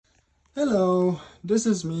Hello, this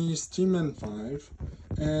is me, Steamman5,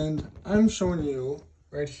 and I'm showing you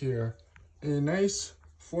right here a nice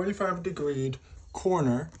 45-degree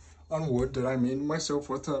corner on wood that I made myself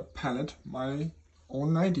with a palette, my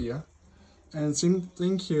own idea. And same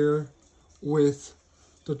thing here with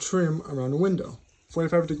the trim around the window.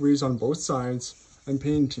 45 degrees on both sides and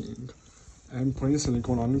painting and putting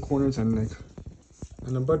silicone on the corners and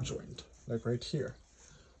a butt joint, like right here.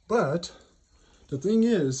 But the thing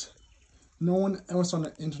is, no one else on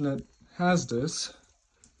the internet has this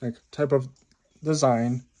type of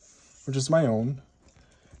design, which is my own,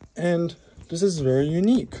 and this is very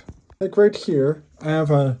unique. Like right here, I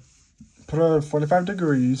have put a 45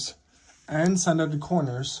 degrees and sanded the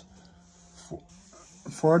corners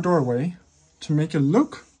for a doorway to make it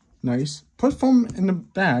look nice. Put foam in the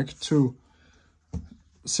back to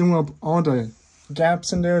seal up all the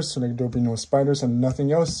gaps in there, so there'll be no spiders and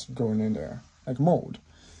nothing else going in there, like mold.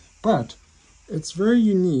 But it's very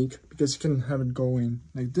unique because you can have it going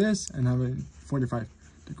like this and have a 45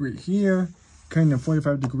 degree here, kind of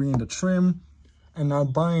 45 degree in the trim, and now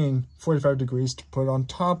buying 45 degrees to put on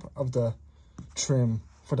top of the trim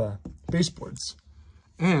for the baseboards.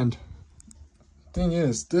 And thing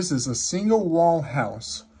is, this is a single wall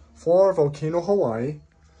house for Volcano Hawaii,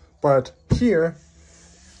 but here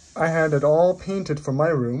I had it all painted for my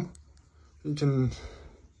room. You can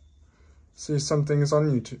see some things on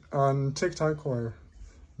YouTube, on TikTok, or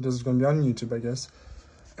this is going to be on YouTube, I guess.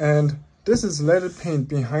 And this is leaded paint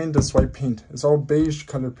behind this white paint. It's all beige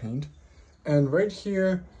color paint. And right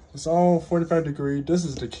here, it's all 45 degree. This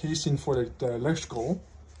is the casing for the electrical.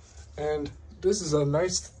 And this is a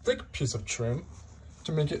nice thick piece of trim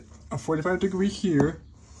to make it a 45 degree here.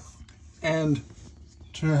 And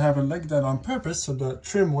to have it like that on purpose so the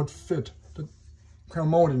trim would fit the crown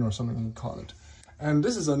molding or something you call it. And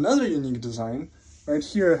this is another unique design, right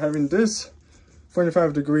here, having this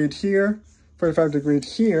 45 degree here, 45 degree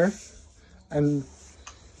here, and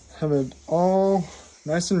have it all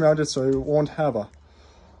nice and rounded so it won't have a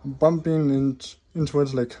bumping into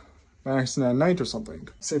it like by accident at night or something.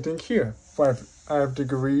 Same thing here, I have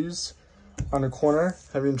degrees on the corner,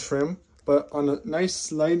 having trim, but on a nice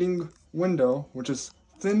sliding window, which is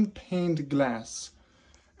thin paned glass,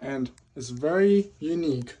 and it's very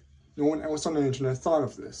unique. No one else on the internet thought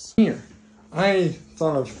of this. Here, I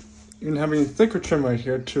thought of even having a thicker trim right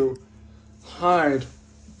here to hide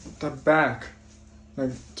the back,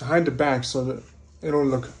 to hide the back so that it'll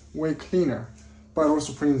look way cleaner, but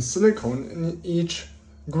also putting silicone in each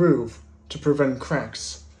groove to prevent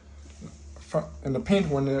cracks in the paint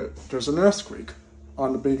when there's an earthquake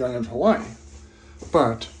on the Big Island of Hawaii.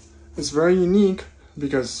 But it's very unique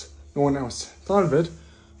because no one else thought of it,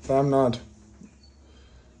 but I'm not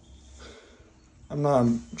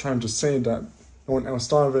trying to say that no one else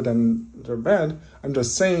thought of it and they're bad. I'm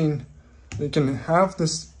just saying you can have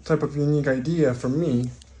this type of unique idea from me,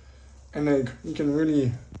 and you can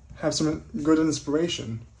really have some good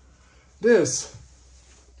inspiration. This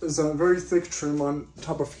is a very thick trim on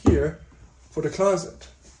top of here for the closet,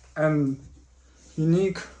 and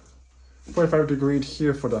unique 45 degree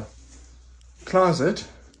here for the closet,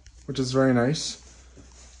 which is very nice,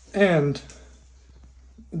 and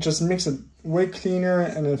it just makes it way cleaner,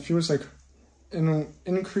 and it feels like it'll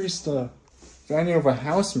increase the value of a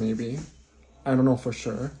house maybe. I don't know for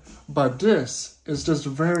sure, but this is just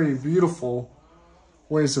very beautiful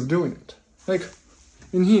ways of doing it. Like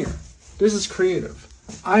in here, this is creative.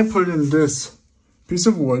 I put in this piece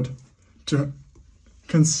of wood to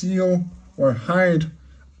conceal or hide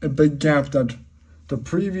a big gap that the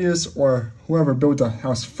previous or whoever built the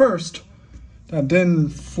house first that didn't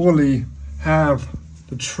fully have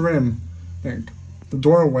the trim, the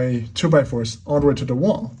doorway 2x4s all the way to the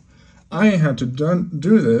wall. I had to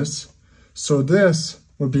do this so this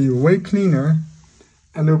would be way cleaner,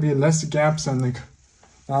 and there will be less gaps and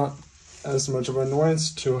not as much of an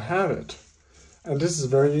annoyance to have it. And this is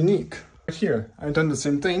very unique. Right here, I've done the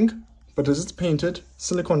same thing, but this is painted,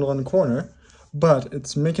 silicone on the corner, but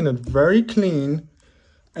it's making it very clean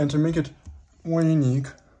and to make it more unique.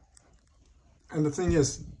 And the thing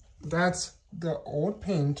is, that's the old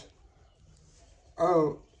paint,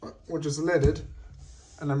 which is leaded,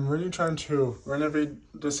 and I'm really trying to renovate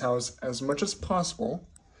this house as much as possible.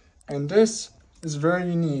 And this is very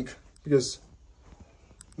unique because,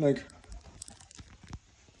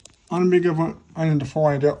 on Big Island of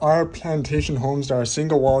Hawaii, there are plantation homes that are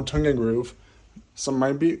single wall, tongue and groove. Some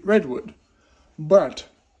might be redwood. But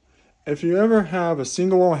if you ever have a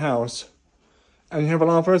single wall house and you have a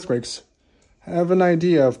lot of earthquakes, have an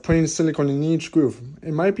idea of putting silicone in each groove.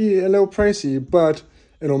 It might be a little pricey, but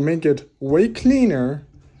it'll make it way cleaner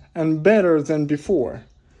and better than before.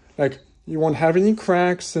 Like, you won't have any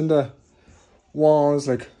cracks in the walls,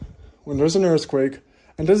 like when there's an earthquake.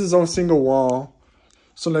 And this is all single wall.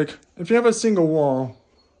 So like, if you have a single wall,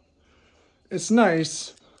 it's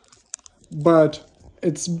nice, but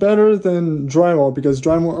it's better than drywall, because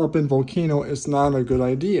drywall up in volcano is not a good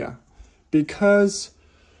idea. Because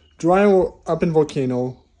drywall up in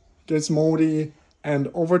volcano gets moldy, and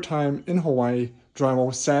over time in Hawaii,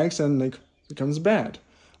 drywall sags and like becomes bad.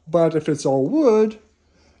 But if it's all wood,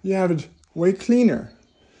 you have it way cleaner,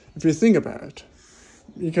 if you think about it.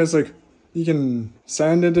 Because like, you can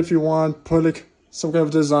sand it if you want, put like some kind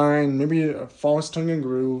of design, maybe a false tongue and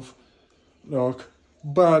groove look,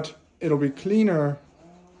 but it'll be cleaner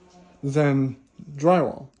than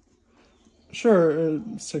drywall. Sure,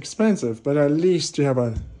 it's expensive, but at least you have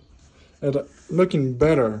it looking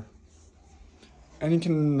better. And you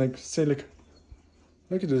can like say like,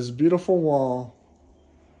 look at this beautiful wall,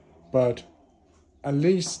 but at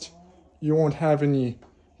least you won't have any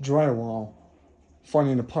drywall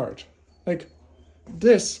falling apart. Like,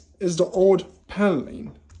 this is the old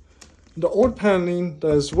paneling. The old paneling,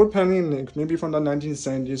 there's wood paneling, like maybe from the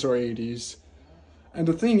 1970s or 80s. And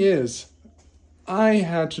the thing is, I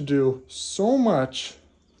had to do so much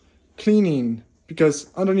cleaning,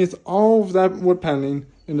 because underneath all of that wood paneling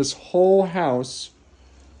in this whole house,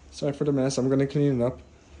 sorry for the mess, I'm gonna clean it up.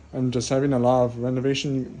 I'm just having a lot of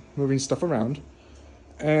renovation, moving stuff around.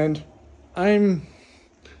 And I'm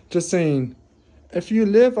just saying, if you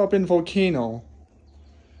live up in volcano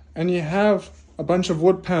and you have a bunch of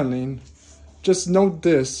wood paneling, just note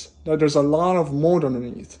this, that there's a lot of mold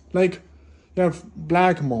underneath. Like, you have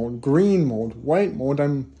black mold, green mold, white mold,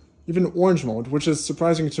 and even orange mold, which is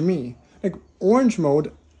surprising to me. Like, orange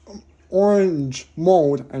mold,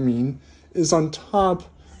 I mean, is on top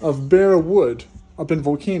of bare wood up in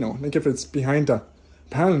volcano. Like, if it's behind the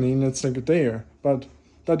paneling, it's like there. But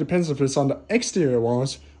that depends if it's on the exterior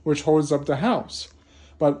walls, which holds up the house.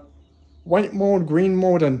 But white mold, green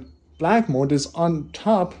mold, and black mold is on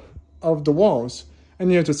top of the walls.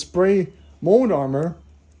 And you have to spray mold armor,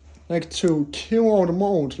 like, to kill all the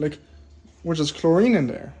mold, like, which is chlorine in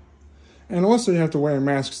there. And also you have to wear a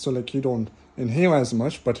mask so like you don't inhale as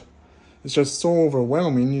much, but it's just so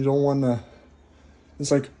overwhelming, you don't want to.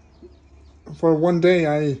 It's like, for one day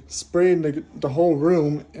I sprayed like the whole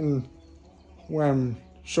room, and where I'm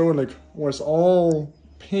showing like was all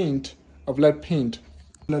paint of lead paint.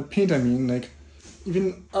 Lead paint, I mean, like,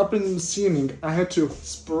 even up in the ceiling, I had to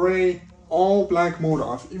spray all black mold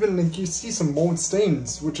off. Even like you see some mold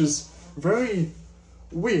stains, which is very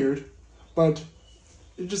weird, but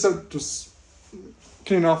you just have to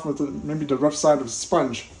clean off with maybe the rough side of a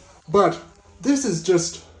sponge. But this is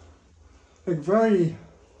just like very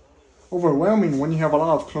overwhelming when you have a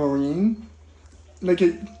lot of chlorine. Like,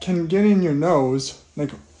 it can get in your nose,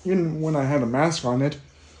 like even when I had a mask on, it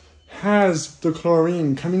has the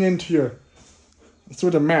chlorine coming into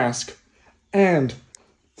through the mask, and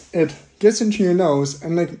it gets into your nose,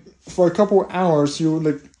 and like for a couple hours you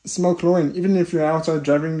like smell chlorine, even if you're outside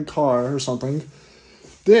driving a car or something.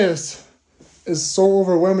 This is so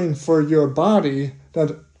overwhelming for your body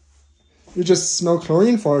that you just smell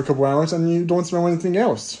chlorine for a couple hours and you don't smell anything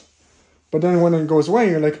else. But then when it goes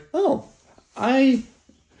away, you're like, oh, I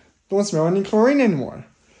don't smell any chlorine anymore.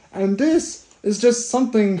 And this is just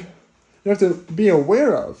something you have to be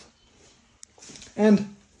aware of.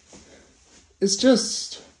 And it's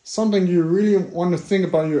just something you really want to think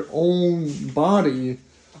about your own body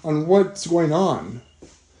on what's going on.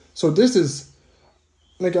 So this is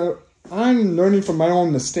like I'm learning from my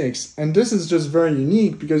own mistakes, and this is just very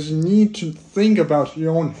unique because you need to think about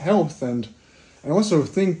your own health and also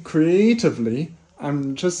think creatively.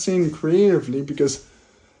 I'm just saying creatively because,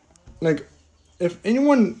 like, if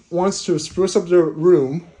anyone wants to spruce up their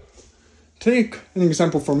room, take an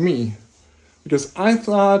example from me. Because I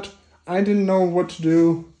thought I didn't know what to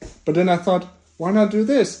do, but then I thought, why not do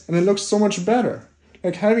this? And it looks so much better.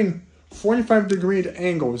 Like having 45-degree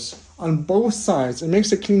angles on both sides, it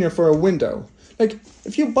makes it cleaner for a window. Like,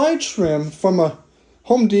 if you buy trim from a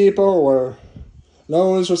Home Depot or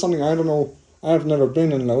Lowe's or something, I don't know, I've never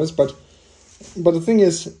been in Lowe's, but the thing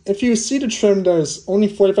is, if you see the trim that is only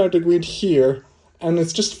 45 degrees here, and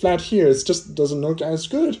it's just flat here, it just doesn't look as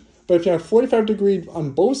good. But if you have 45 degrees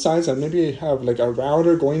on both sides, and maybe you have like a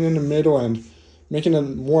router going in the middle and making it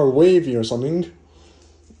more wavy or something,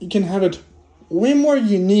 you can have it way more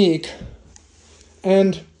unique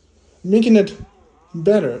and making it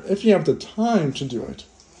better if you have the time to do it.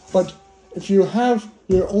 But if you have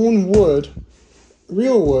your own wood,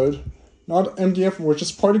 real wood, not MDF or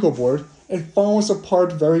just particle board, it falls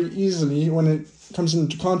apart very easily when it comes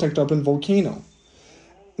into contact up in volcano.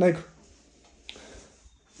 Like,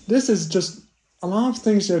 this is just a lot of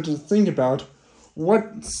things you have to think about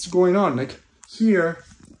what's going on. Like here,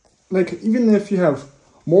 like even if you have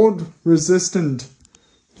mold resistant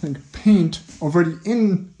like paint already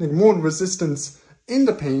in, like mold resistance in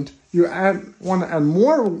the paint, you want to add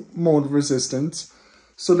more mold resistance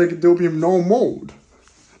so like there'll be no mold.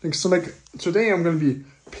 Like so, like today I'm gonna be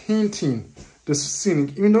painting this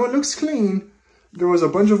ceiling. Even though it looks clean, there was a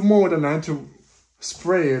bunch of mold and I had to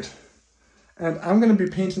spray it. And I'm gonna be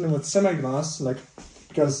painting it with semi-gloss, like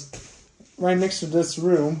because right next to this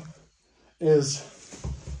room is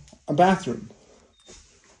a bathroom.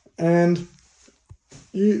 And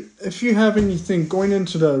if you have anything going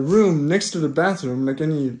into the room next to the bathroom, like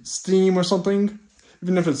any steam or something,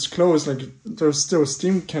 even if it's closed, like there's still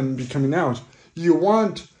steam can be coming out. You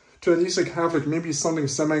want to at least like have like maybe something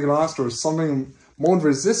semi-glossed or something mold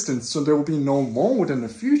resistant so there will be no mold in the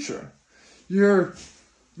future. You're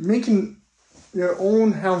making your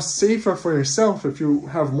own house safer for yourself if you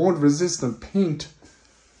have mold resistant paint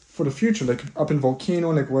for the future, like up in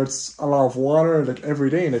volcano, like where it's a lot of water like every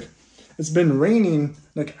day. Like it's been raining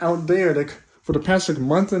like out there like for the past like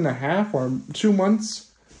month and a half or 2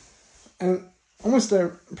 months, and almost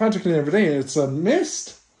practically every day it's a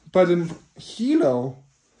mist. But in Hilo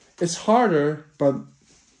it's harder but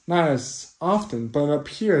not as often, but up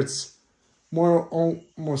here it's more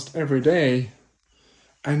almost every day,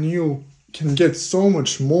 and you can get so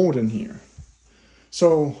much mold in here.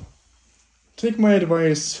 So take my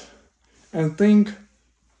advice and think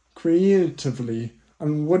creatively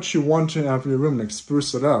on what you want to have in your room, like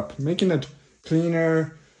spruce it up, making it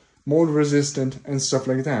cleaner, mold resistant and stuff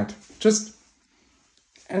like that.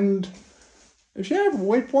 And if you have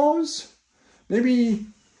white walls, maybe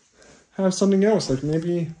have something else, like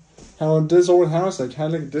maybe how this old house like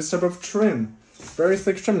had like this type of trim, very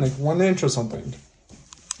thick trim, like 1 inch or something.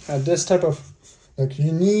 Had this type of like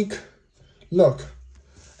unique look,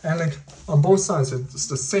 and like on both sides it's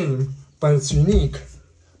the same but it's unique,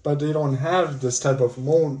 but they don't have this type of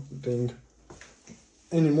molding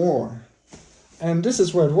anymore. And this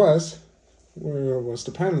is where it was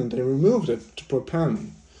the paneling. They removed it to put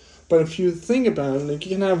paneling. But if you think about it, like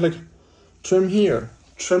you can have like trim here,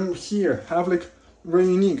 have like very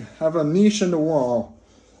unique, have a niche in the wall,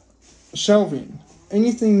 shelving,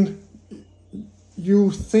 anything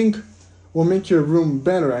you think will make your room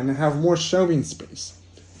better and have more shelving space.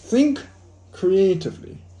 Think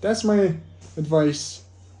creatively. That's my advice.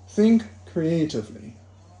 Think creatively.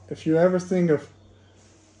 If you ever think of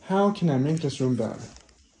how can I make this room better.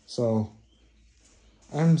 So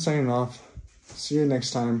I'm signing off. See you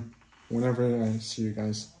next time whenever I see you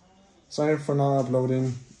guys. Sorry for not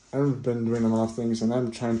uploading. I've been doing a lot of things and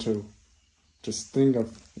I'm trying to just think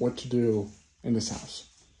of what to do in this house.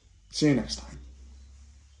 See you next time.